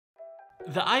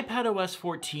The iPadOS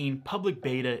 14 public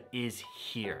beta is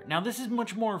here. Now this is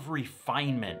much more of a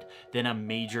refinement than a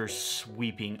major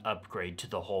sweeping upgrade to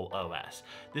the whole OS.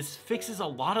 This fixes a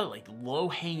lot of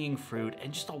low-hanging fruit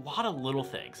and just a lot of little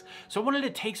things. So I wanted to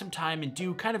take some time and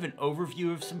do kind of an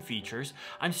overview of some features.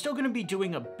 I'm still going to be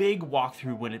doing a big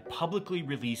walkthrough when it publicly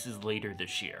releases later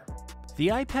this year. The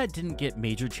iPad didn't get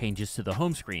major changes to the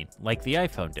home screen like the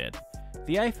iPhone did.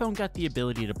 The iPhone got the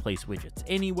ability to place widgets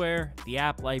anywhere, the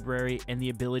app library, and the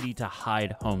ability to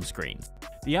hide home screens.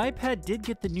 The iPad did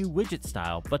get the new widget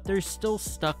style, but they're still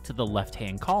stuck to the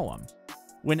left-hand column.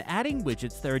 When adding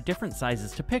widgets, there are different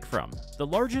sizes to pick from. The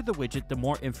larger the widget, the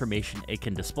more information it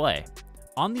can display.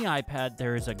 On the iPad,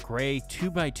 there is a gray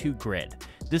 2x2 grid.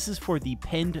 This is for the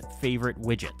pinned favorite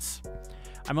widgets.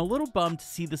 I'm a little bummed to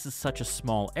see this is such a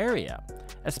small area,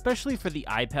 especially for the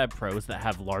iPad Pros that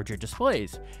have larger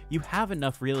displays. You have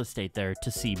enough real estate there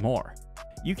to see more.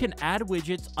 You can add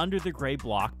widgets under the gray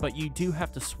block, but you do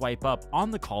have to swipe up on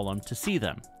the column to see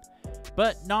them.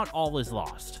 But not all is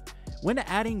lost. When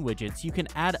adding widgets, you can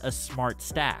add a smart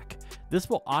stack. This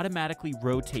will automatically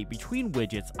rotate between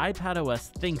widgets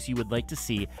iPadOS thinks you would like to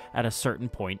see at a certain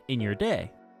point in your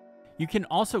day. You can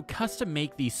also custom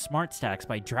make these smart stacks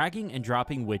by dragging and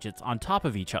dropping widgets on top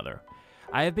of each other.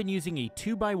 I have been using a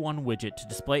 2x1 widget to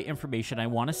display information I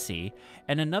want to see,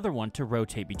 and another one to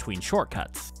rotate between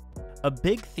shortcuts. A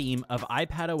big theme of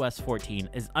iPadOS 14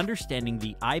 is understanding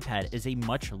the iPad is a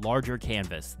much larger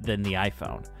canvas than the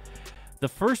iPhone. The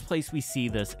first place we see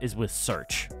this is with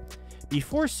search.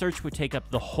 Before, search would take up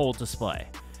the whole display.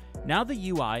 Now the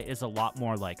UI is a lot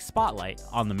more like Spotlight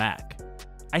on the Mac.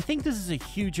 I think this is a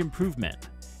huge improvement.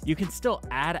 You can still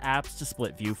add apps to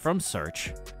split view from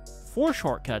search. For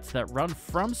shortcuts that run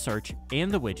from search and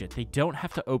the widget, they don't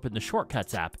have to open the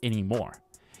Shortcuts app anymore.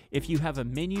 If you have a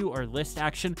menu or list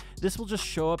action, this will just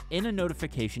show up in a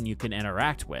notification you can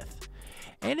interact with.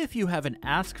 And if you have an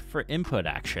ask for input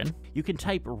action, you can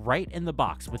type right in the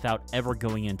box without ever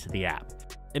going into the app.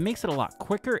 It makes it a lot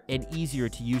quicker and easier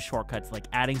to use shortcuts like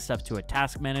adding stuff to a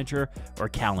task manager or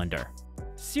calendar.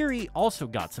 Siri also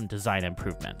got some design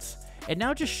improvements. It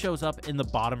now just shows up in the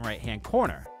bottom right-hand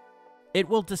corner. It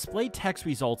will display text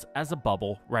results as a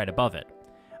bubble right above it.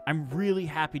 I'm really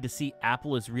happy to see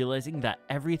Apple is realizing that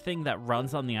everything that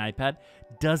runs on the iPad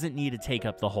doesn't need to take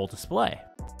up the whole display.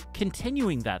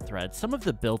 Continuing that thread, some of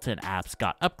the built-in apps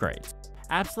got upgrades.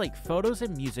 Apps like Photos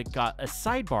and Music got a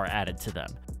sidebar added to them.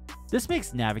 This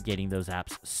makes navigating those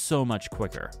apps so much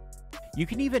quicker. You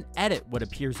can even edit what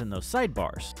appears in those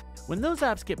sidebars. When those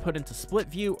apps get put into split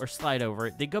view or slide over,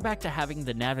 they go back to having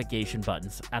the navigation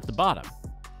buttons at the bottom.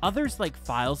 Others like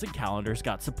Files and Calendars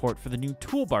got support for the new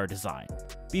toolbar design.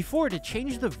 Before, to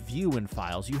change the view in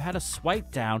Files, you had to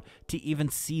swipe down to even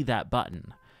see that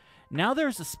button. Now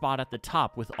there's a spot at the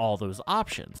top with all those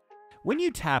options. When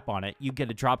you tap on it, you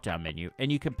get a drop-down menu,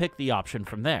 and you can pick the option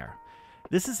from there.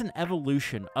 This is an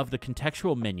evolution of the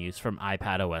contextual menus from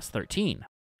iPadOS 13.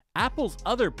 Apple's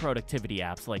other productivity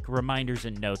apps like Reminders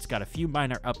and Notes got a few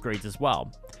minor upgrades as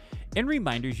well. In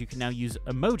Reminders, you can now use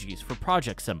emojis for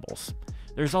project symbols.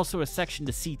 There's also a section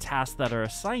to see tasks that are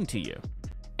assigned to you.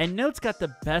 And Notes got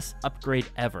the best upgrade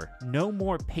ever, no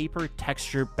more paper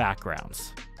texture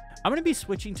backgrounds. I'm going to be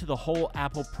switching to the whole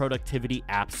Apple productivity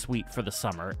app suite for the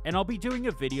summer, and I'll be doing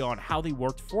a video on how they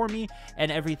worked for me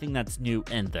and everything that's new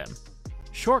in them.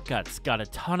 Shortcuts got a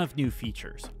ton of new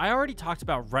features. I already talked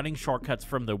about running shortcuts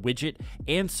from the widget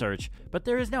and search, but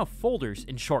there is now folders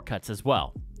in shortcuts as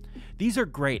well. These are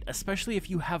great, especially if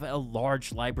you have a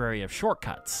large library of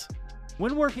shortcuts.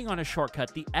 When working on a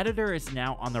shortcut, the editor is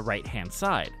now on the right-hand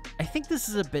side. I think this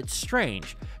is a bit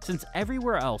strange, since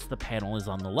everywhere else the panel is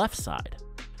on the left side.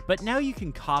 But now you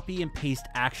can copy and paste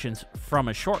actions from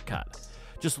a shortcut.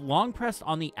 Just long press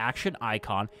on the action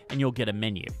icon and you'll get a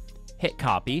menu. Hit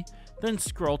copy, then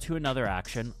scroll to another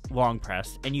action, long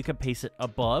press, and you can paste it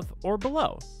above or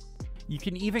below. You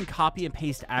can even copy and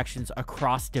paste actions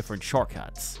across different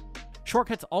shortcuts.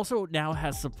 Shortcuts also now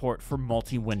has support for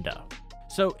multi-window.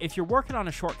 So if you're working on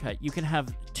a shortcut, you can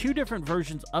have two different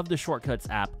versions of the Shortcuts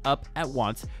app up at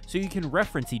once so you can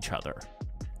reference each other.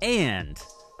 And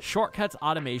Shortcuts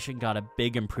automation got a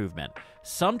big improvement.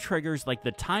 Some triggers like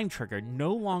the time trigger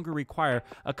no longer require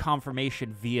a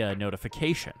confirmation via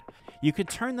notification. You can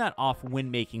turn that off when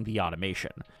making the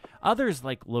automation. Others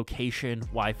like location,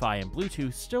 Wi-Fi, and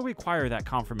Bluetooth still require that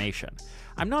confirmation.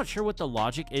 I'm not sure what the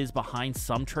logic is behind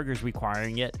some triggers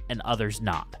requiring it and others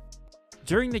not.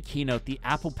 During the keynote, the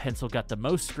Apple Pencil got the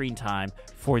most screen time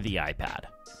for the iPad.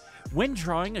 When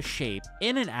drawing a shape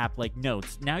in an app like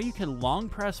Notes, now you can long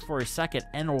press for a second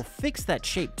and it will fix that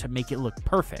shape to make it look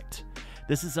perfect.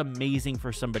 This is amazing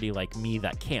for somebody like me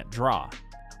that can't draw.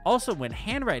 Also, when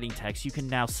handwriting text, you can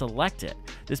now select it.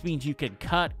 This means you can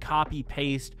cut, copy,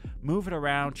 paste, move it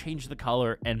around, change the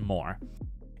color, and more.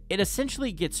 It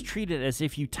essentially gets treated as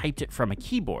if you typed it from a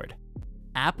keyboard.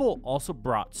 Apple also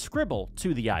brought Scribble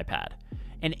to the iPad.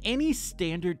 In any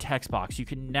standard text box, you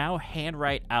can now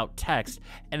handwrite out text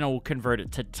and it will convert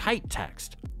it to typed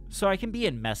text. So I can be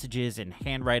in Messages and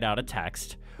handwrite out a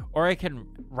text, or I can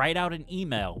write out an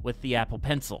email with the Apple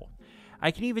Pencil.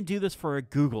 I can even do this for a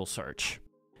Google search.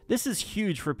 This is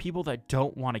huge for people that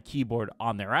don't want a keyboard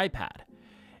on their iPad.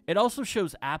 It also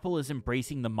shows Apple is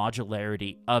embracing the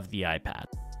modularity of the iPad.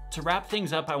 To wrap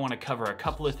things up, I want to cover a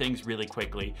couple of things really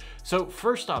quickly. So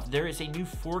first off, there is a new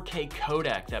 4K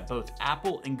codec that both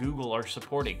Apple and Google are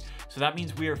supporting. So that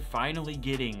means we are finally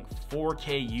getting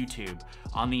 4K YouTube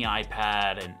on the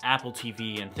iPad and Apple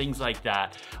TV and things like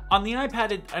that. On the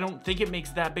iPad, I don't think it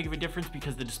makes that big of a difference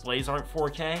because the displays aren't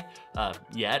 4K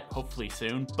yet, hopefully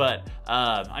soon. But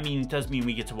I mean, it does mean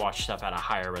we get to watch stuff at a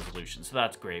higher resolution, so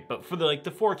that's great. But for the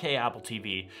 4K Apple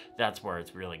TV, that's where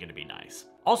it's really going to be nice.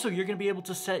 Also, you're going to be able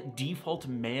to set default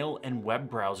mail and web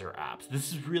browser apps.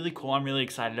 This is really cool. I'm really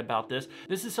excited about this.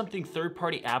 This is something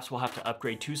third-party apps will have to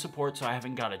upgrade to support, so I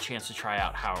haven't got a chance to try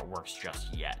out how it works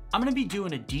just yet. I'm going to be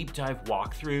doing a deep dive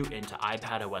walkthrough into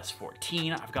iPadOS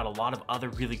 14. I've got a lot of other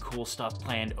really cool stuff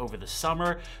planned over the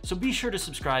summer, so be sure to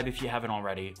subscribe if you haven't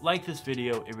already. Like this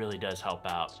video, it really does help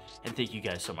out. And thank you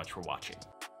guys so much for watching.